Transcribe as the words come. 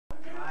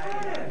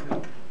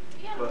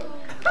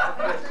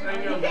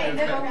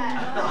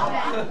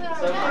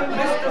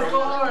Mr.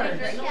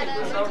 Carnes,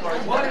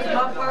 what is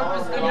my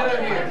purpose to do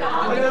here?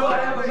 To do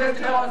whatever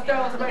Mr. Carnes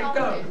tells me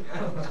to.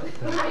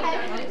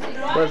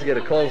 Let's get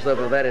a close-up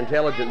of that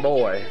intelligent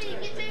boy.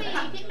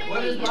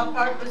 What is my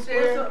purpose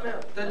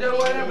here? To do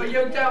whatever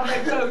you tell me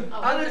to.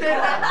 Other than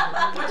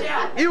that, watch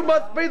out. You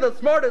must be the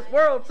smartest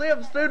World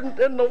Civ student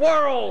in the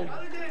world.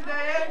 Other than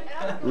that,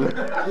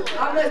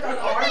 I'm Mr.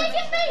 Carnes.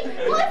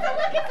 Melissa,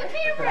 look at the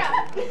camera.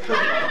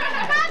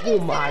 Oh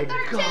my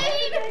God.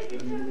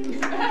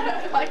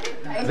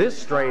 This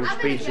strange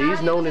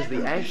species, known as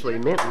the Ashley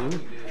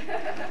Minton,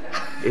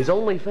 is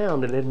only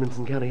found in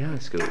Edmonson County High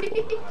School.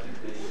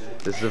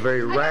 This is a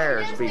very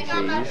rare species.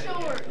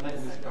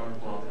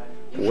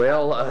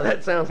 Well,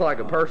 that sounds like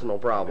a personal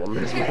problem.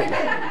 Oh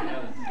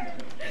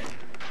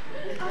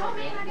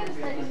man, I gotta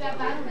say you got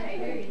vital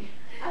area.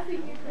 I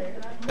think you're clear.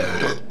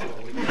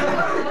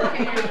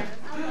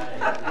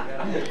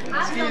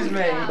 Excuse me.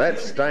 That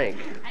stank.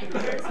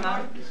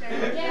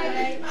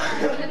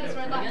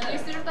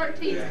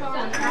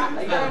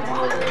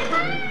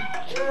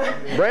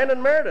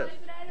 Brandon Meredith,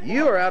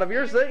 you are out of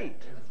your seat.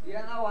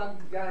 Yeah, no, I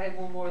gotta have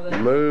one more of these.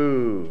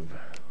 Move.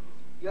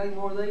 You got any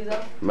more of these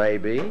up?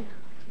 Maybe.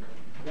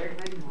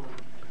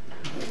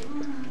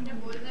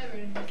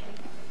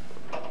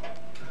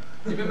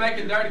 You been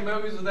making dirty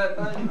movies with that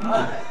thing?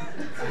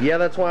 Yeah,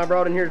 that's why I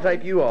brought in here to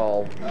take you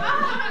all.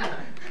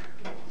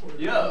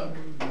 Yuck.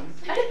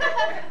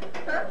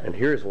 And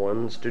here's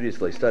one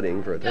studiously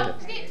studying for a Don't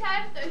test. forget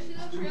Tabitha. She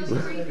looks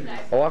really pretty today.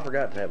 Oh, I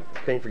forgot Tabitha.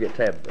 Can't forget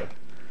Tabitha.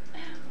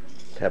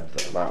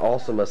 Tabitha, my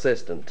awesome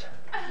assistant.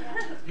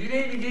 You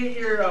need to get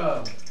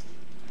your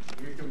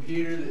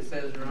computer that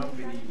says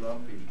rumpity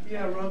rumpity.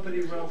 Yeah,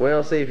 rumpity rumpity.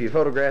 Well, see, if you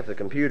photograph the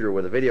computer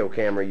with a video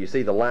camera, you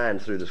see the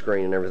lines through the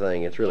screen and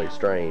everything. It's really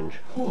strange.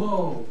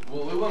 Whoa.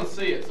 Well, we want to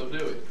see it, so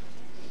do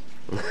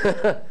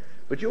it.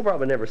 But you'll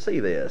probably never see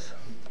this.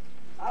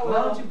 Why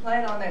don't you play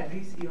it on that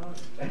VCR?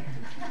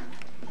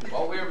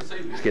 Won't we ever see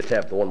this? Let's get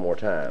Tabitha one more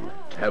time.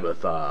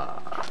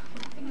 Tabitha.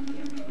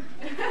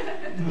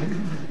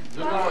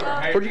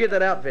 Where'd you get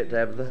that outfit,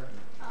 Tabitha?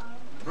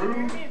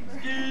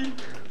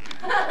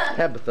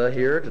 Tabitha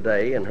here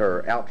today in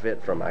her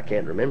outfit from I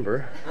can't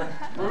remember.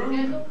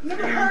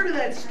 Never heard of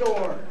that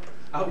store.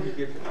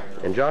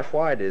 And Josh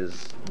White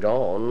is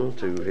gone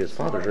to his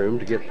father's room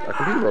to get a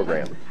computer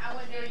program.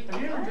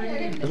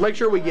 Let's make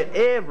sure we get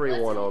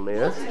everyone on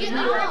this. Get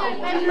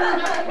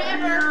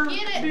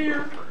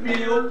it.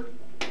 Beer.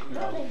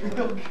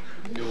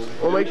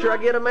 We'll make sure I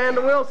get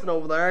Amanda Wilson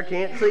over there. I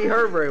can't see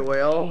her very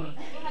well.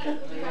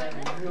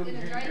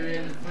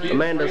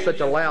 Amanda's such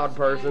a loud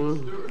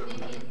person.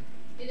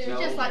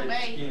 Just like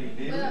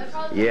me.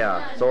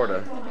 Yeah,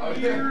 sorta.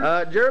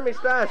 Jeremy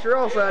Stice, you're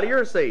also out of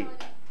your seat.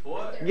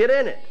 What? Get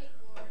in it.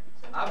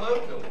 I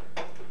moved them.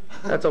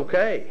 That's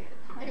okay.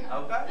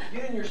 Okay.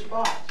 Get in your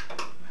spot.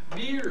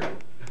 Beer.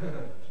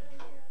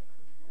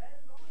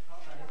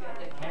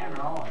 Camera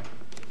on.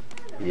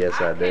 Yes,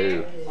 I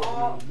do.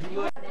 Oh,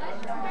 you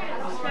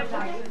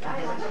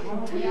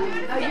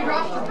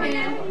dropped the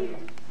pen.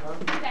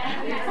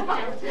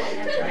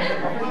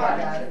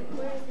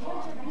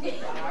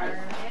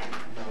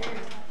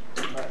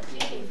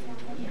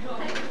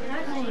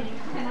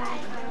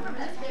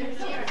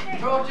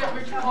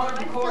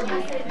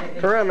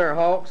 Turn around there,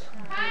 Hawks.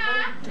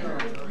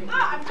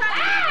 I'm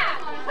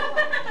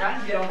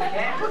Trying to get on the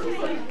camera.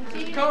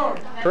 trying.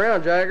 Turn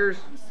around, Jaggers.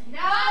 No!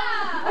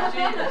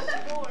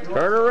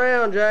 Turn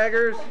around,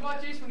 Jaggers.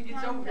 Watch this when he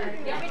gets over there.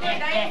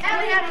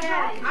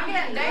 I'm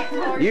getting dance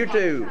for You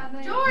two.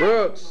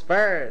 Brooks,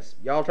 Ferris,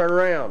 y'all turn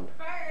around.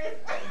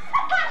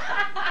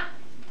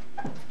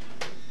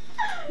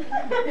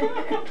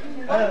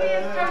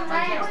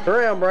 Turn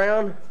around,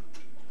 Brown.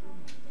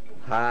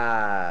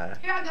 Hi.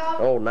 Here I go.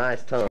 Oh,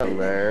 nice tongue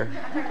there.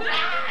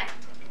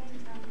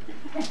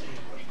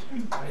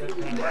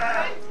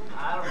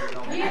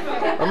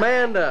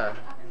 Amanda,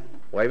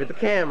 wave at the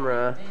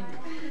camera.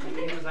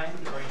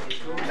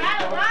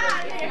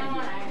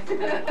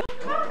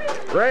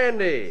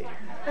 Randy.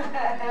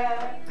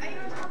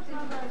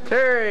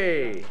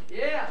 Terry.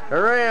 Yeah.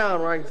 Turn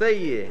around where I can see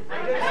you.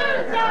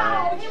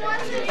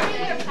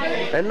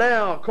 And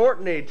now,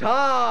 Courtney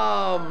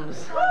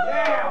Toms.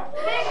 Yeah.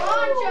 Big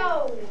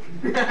honcho.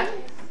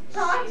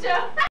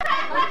 Honcho.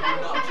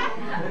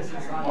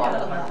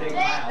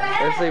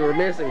 Let's see, we're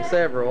missing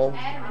several.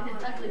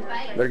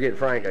 Better get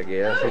Frank, I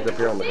guess. He's up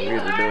here on the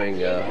computer doing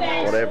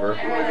whatever.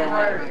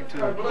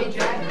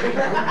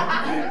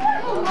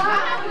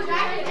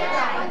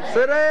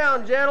 Sit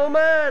down,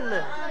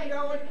 gentlemen.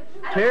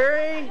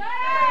 Terry, Looking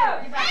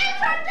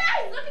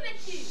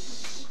at you.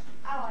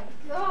 Oh my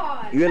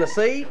God. you in a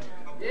seat?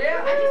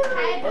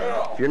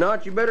 Yeah. If you're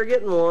not, you better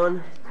get in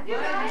one.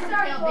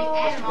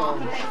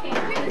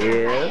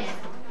 Yes.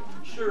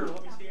 Sure.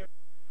 Let me see.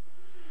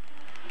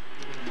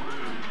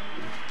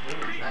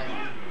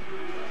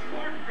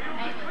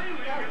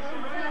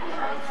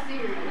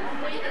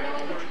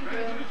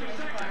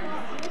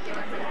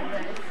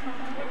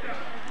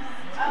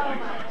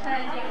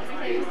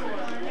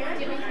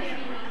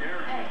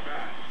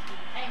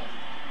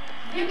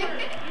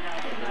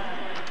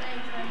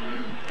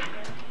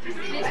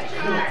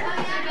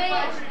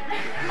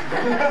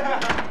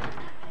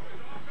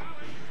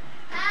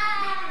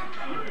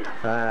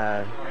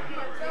 Hi.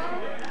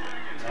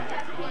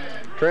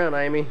 Turn around,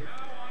 Amy.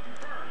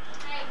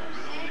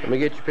 Let me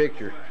get your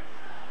picture.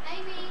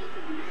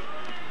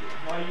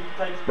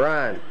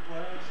 Brian.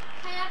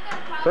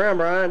 Turn around,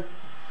 Brian.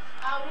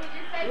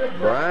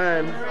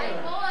 Brian.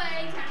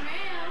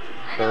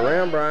 Turn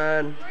around,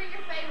 Brian.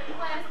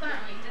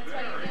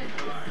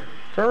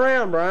 Turn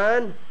around,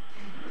 Brian.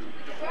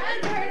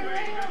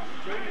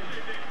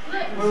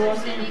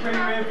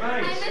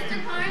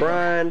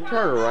 Brian,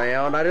 turn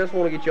around. I just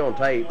want to get you on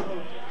tape.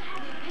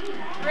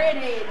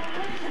 Redhead.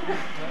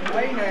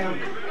 Hey now.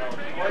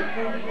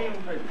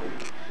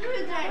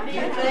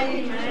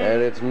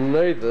 And it's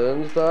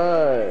Nathan's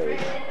time.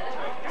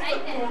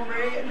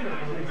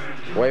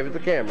 Wave at the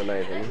camera,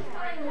 Nathan.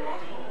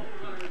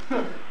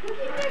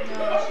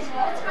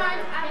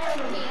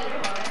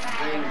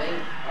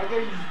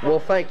 Well,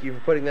 thank you for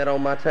putting that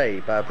on my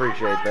tape. I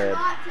appreciate that.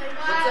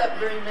 What's up,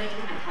 Green Bean?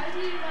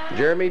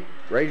 Jeremy,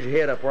 raise your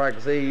head up where I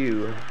can see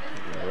you.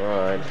 All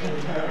right.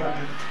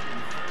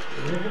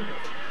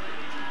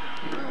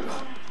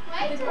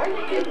 Why are you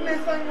getting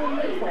this thing on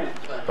me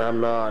for? I'm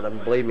not.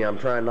 Believe me, I'm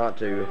trying not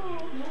to.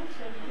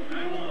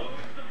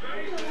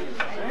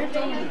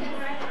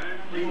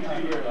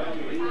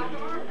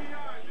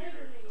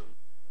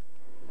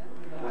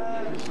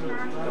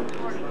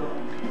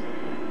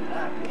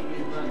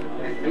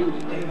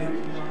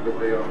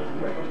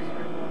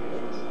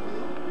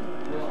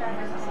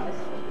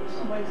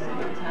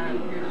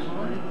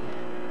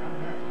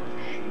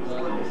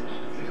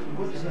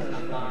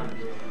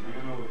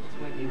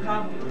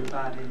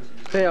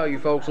 Hey, all you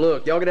folks,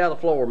 look, y'all get out of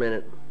the floor a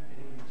minute.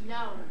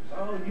 No.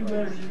 Oh, you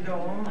better just go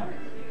on.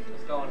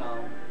 What's going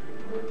on?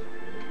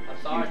 I'm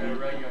sorry to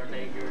run your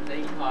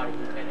tea party,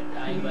 Lieutenant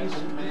Dane, but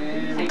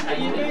I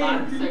usually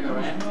light a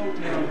cigarette.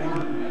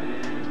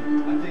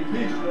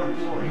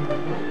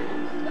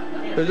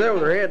 Who's there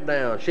with her head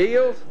down?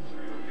 Shields?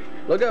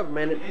 Look up a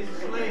minute. He's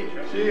asleep.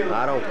 Shield.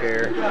 I don't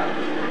care.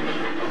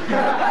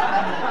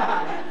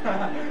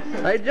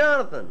 Hey,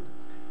 Jonathan.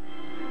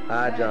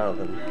 Hi,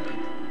 Jonathan.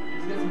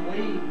 He's got some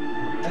weed.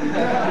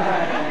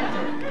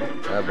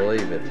 I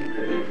believe it.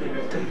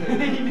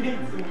 He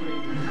needs some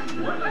weed.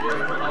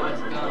 Oh,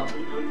 it's gone.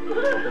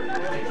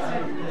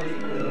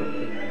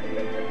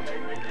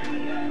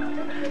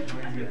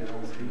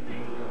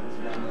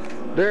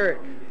 Derek.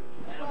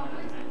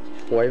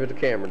 Wave at the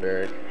camera,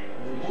 Derek.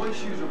 Boy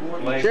shoes are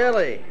more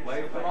Shelly.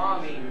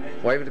 Mommy.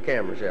 Wave at the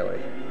camera, Shelly.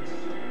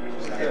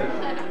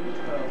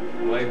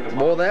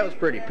 Boy, that was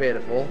pretty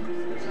pitiful.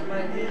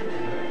 Let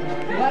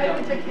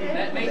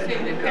me see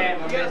the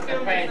camera,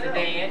 Mr.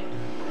 President.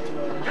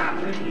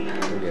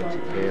 We got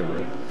some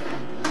camera.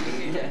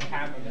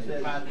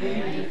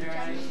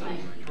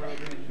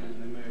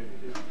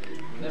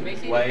 Let me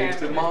see Wave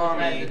the to camera,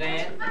 mommy. Mr.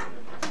 President.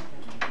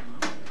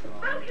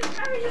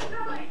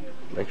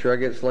 Make sure I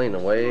get Selena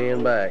way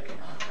in back.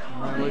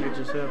 Look at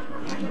yourself.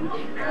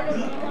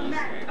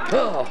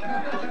 Oh.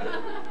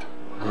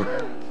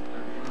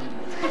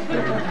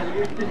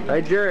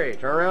 Hey, Jerry,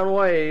 turn around and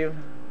wave.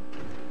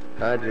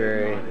 Hi,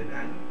 Jerry.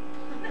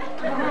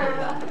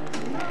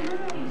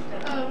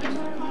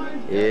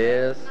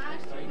 Yes.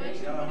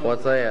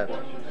 What's that?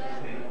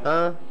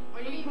 Huh?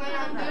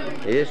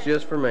 It's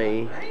just for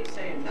me.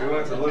 He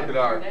wants to look at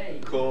our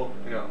cool,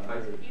 you know.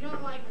 You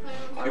don't like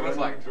clowns? He wants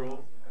like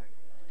drool.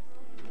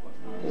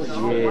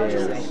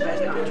 Yes.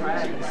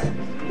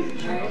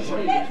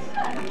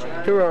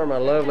 Who are my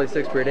lovely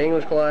 6th period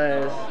English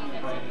class?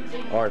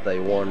 Aren't they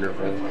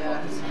wonderful?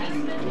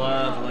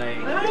 Lovely.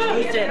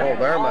 Oh,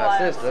 they're my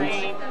assistants.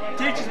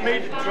 Teaches me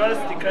to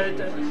trust the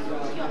character.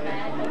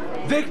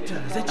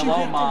 Victor, is that you?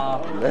 Hello,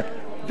 Mom.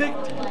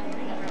 Victor.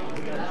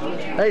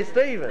 Hey,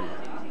 Steven.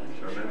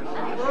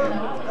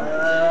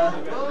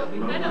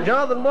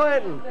 Jonathan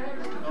Blanton.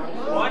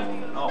 What?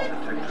 Oh.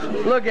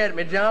 Look at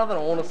me, Jonathan. I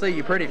want to see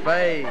your pretty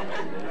face.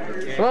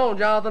 Come on,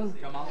 Jonathan.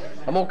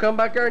 I'm going to come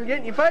back there and get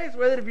in your face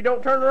with it if you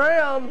don't turn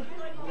around.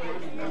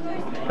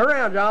 Turn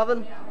around,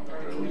 Jonathan.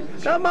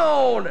 Come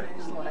on.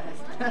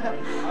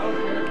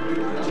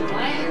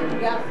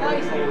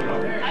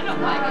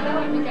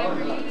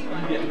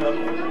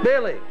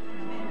 Billy.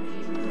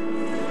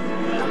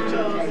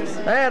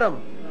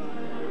 Adam.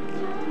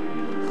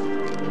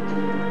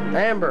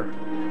 Amber.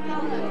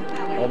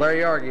 Oh, there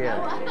you are again.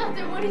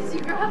 What is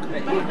your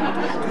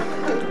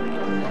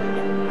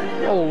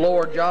Oh,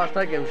 Lord, Josh,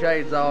 take them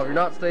shades off. You're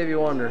not Stevie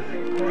Wonder.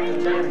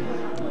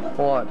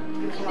 What?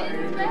 You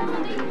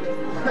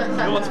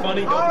know what's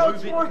funny? Don't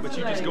move it, but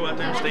you just go out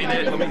there and stand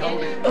at it. Let me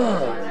hold it.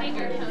 Oh.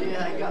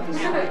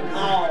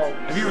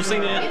 Have you ever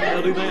seen that?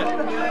 They'll do that.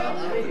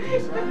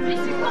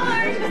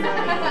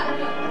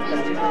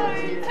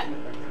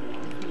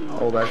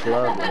 Oh, that's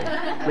lovely.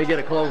 Let me get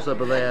a close-up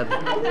of that.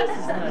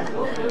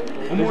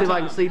 Let me see if I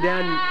can see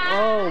down.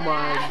 Oh,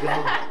 my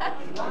God.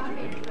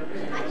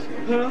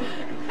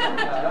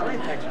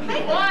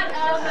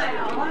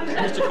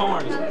 Mr.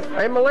 Carnes.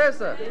 Hey,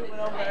 Melissa.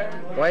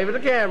 Wave at the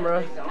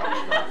camera.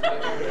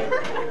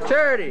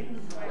 Charity.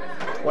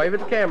 Wave at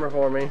the camera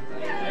for me.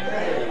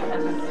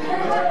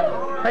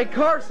 Hey,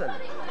 Carson.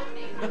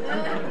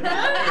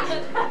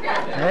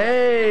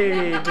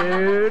 Hey,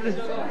 dude.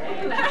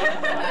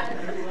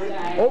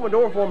 Open the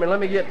door for me. Let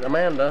me get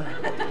Amanda.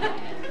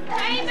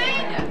 Hey,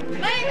 Amanda.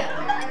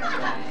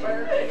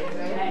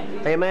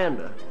 Hey,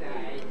 Amanda.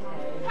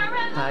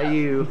 How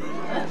you?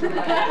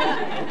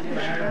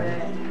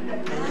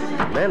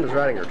 Amanda's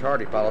writing her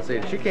tardy policy,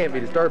 and she can't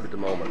be disturbed at the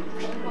moment.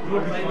 It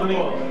would be funny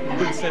if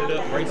we could set it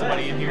up, bring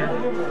somebody in here,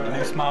 and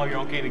then smile your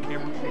own candid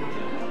camera.